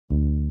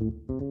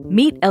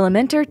Meet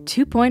Elementor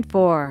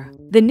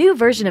 2.4. The new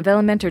version of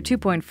Elementor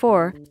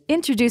 2.4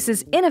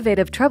 introduces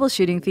innovative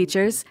troubleshooting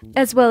features,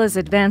 as well as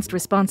advanced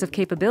responsive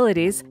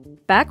capabilities,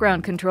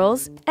 background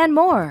controls, and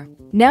more.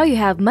 Now you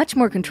have much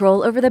more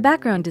control over the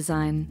background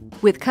design,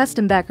 with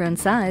custom background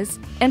size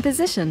and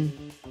position.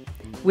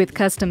 With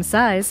custom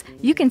size,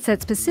 you can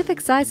set specific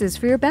sizes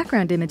for your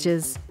background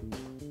images.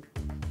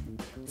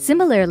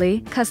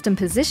 Similarly, custom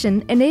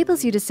position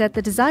enables you to set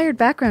the desired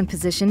background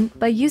position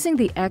by using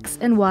the X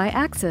and Y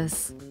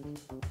axis.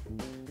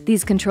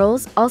 These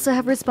controls also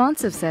have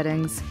responsive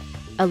settings,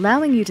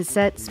 allowing you to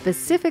set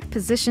specific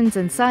positions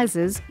and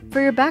sizes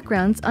for your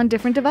backgrounds on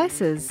different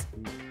devices.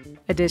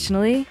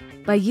 Additionally,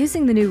 by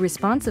using the new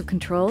responsive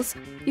controls,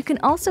 you can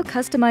also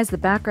customize the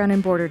background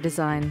and border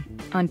design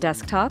on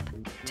desktop,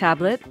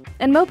 tablet,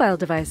 and mobile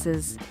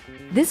devices.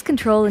 This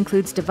control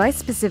includes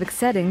device-specific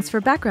settings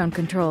for background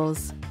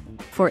controls.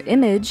 For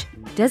image,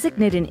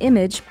 designate an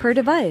image per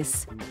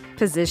device.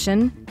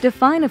 Position,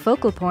 define a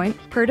focal point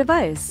per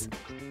device.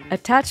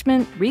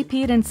 Attachment,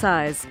 repeat, and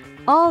size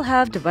all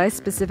have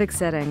device-specific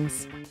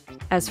settings.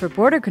 As for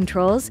border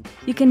controls,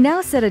 you can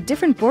now set a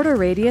different border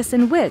radius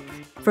and width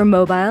for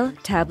mobile,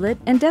 tablet,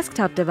 and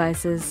desktop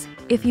devices.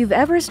 If you've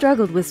ever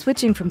struggled with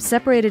switching from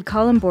separated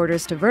column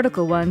borders to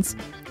vertical ones,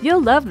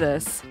 you'll love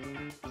this.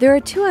 There are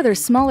two other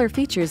smaller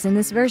features in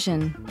this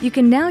version. You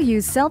can now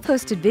use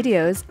self-hosted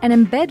videos and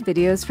embed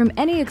videos from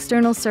any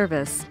external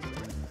service.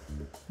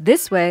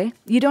 This way,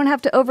 you don't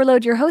have to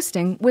overload your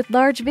hosting with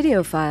large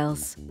video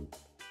files.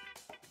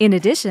 In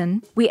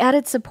addition, we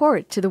added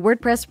support to the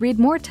WordPress Read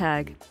More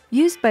tag,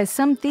 used by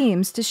some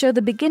themes to show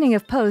the beginning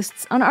of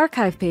posts on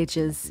archive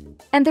pages.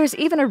 And there's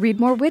even a Read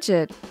More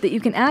widget that you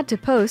can add to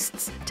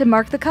posts to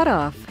mark the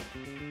cutoff.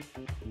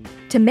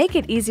 To make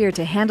it easier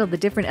to handle the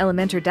different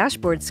Elementor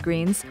dashboard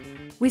screens,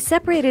 we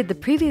separated the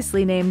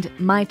previously named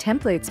My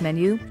Templates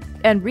menu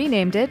and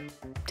renamed it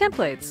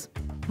Templates.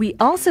 We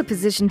also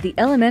positioned the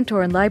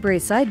Elementor and Library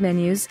side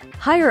menus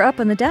higher up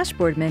on the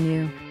dashboard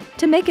menu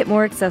to make it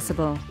more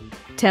accessible.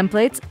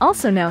 Templates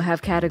also now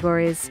have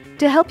categories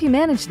to help you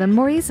manage them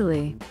more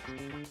easily.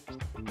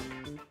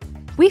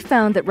 We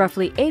found that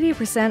roughly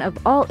 80% of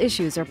all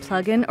issues are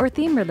plugin or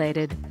theme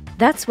related.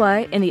 That's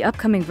why, in the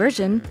upcoming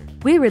version,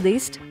 we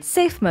released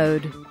Safe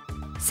Mode.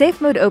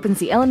 Safe Mode opens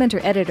the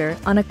Elementor editor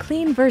on a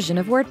clean version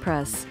of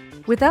WordPress,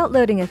 without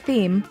loading a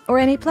theme or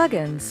any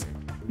plugins.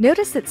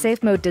 Notice that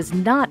Safe Mode does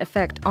not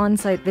affect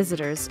on-site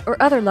visitors or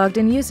other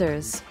logged-in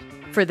users.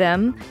 For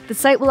them, the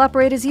site will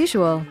operate as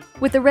usual,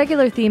 with the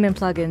regular theme and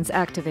plugins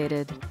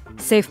activated.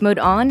 Safe Mode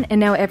on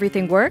and now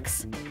everything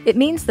works? It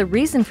means the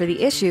reason for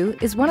the issue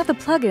is one of the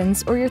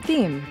plugins or your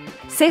theme.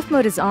 Safe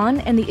Mode is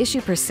on and the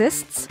issue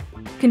persists?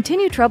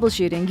 Continue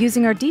troubleshooting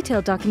using our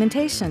detailed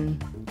documentation.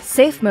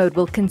 Safe Mode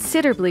will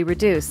considerably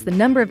reduce the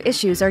number of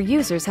issues our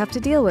users have to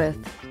deal with.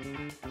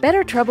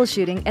 Better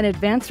troubleshooting and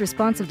advanced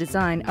responsive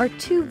design are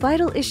two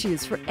vital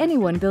issues for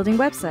anyone building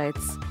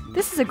websites.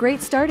 This is a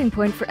great starting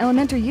point for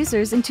Elementor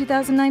users in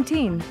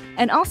 2019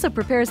 and also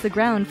prepares the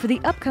ground for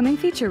the upcoming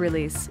feature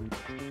release.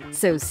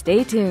 So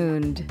stay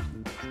tuned.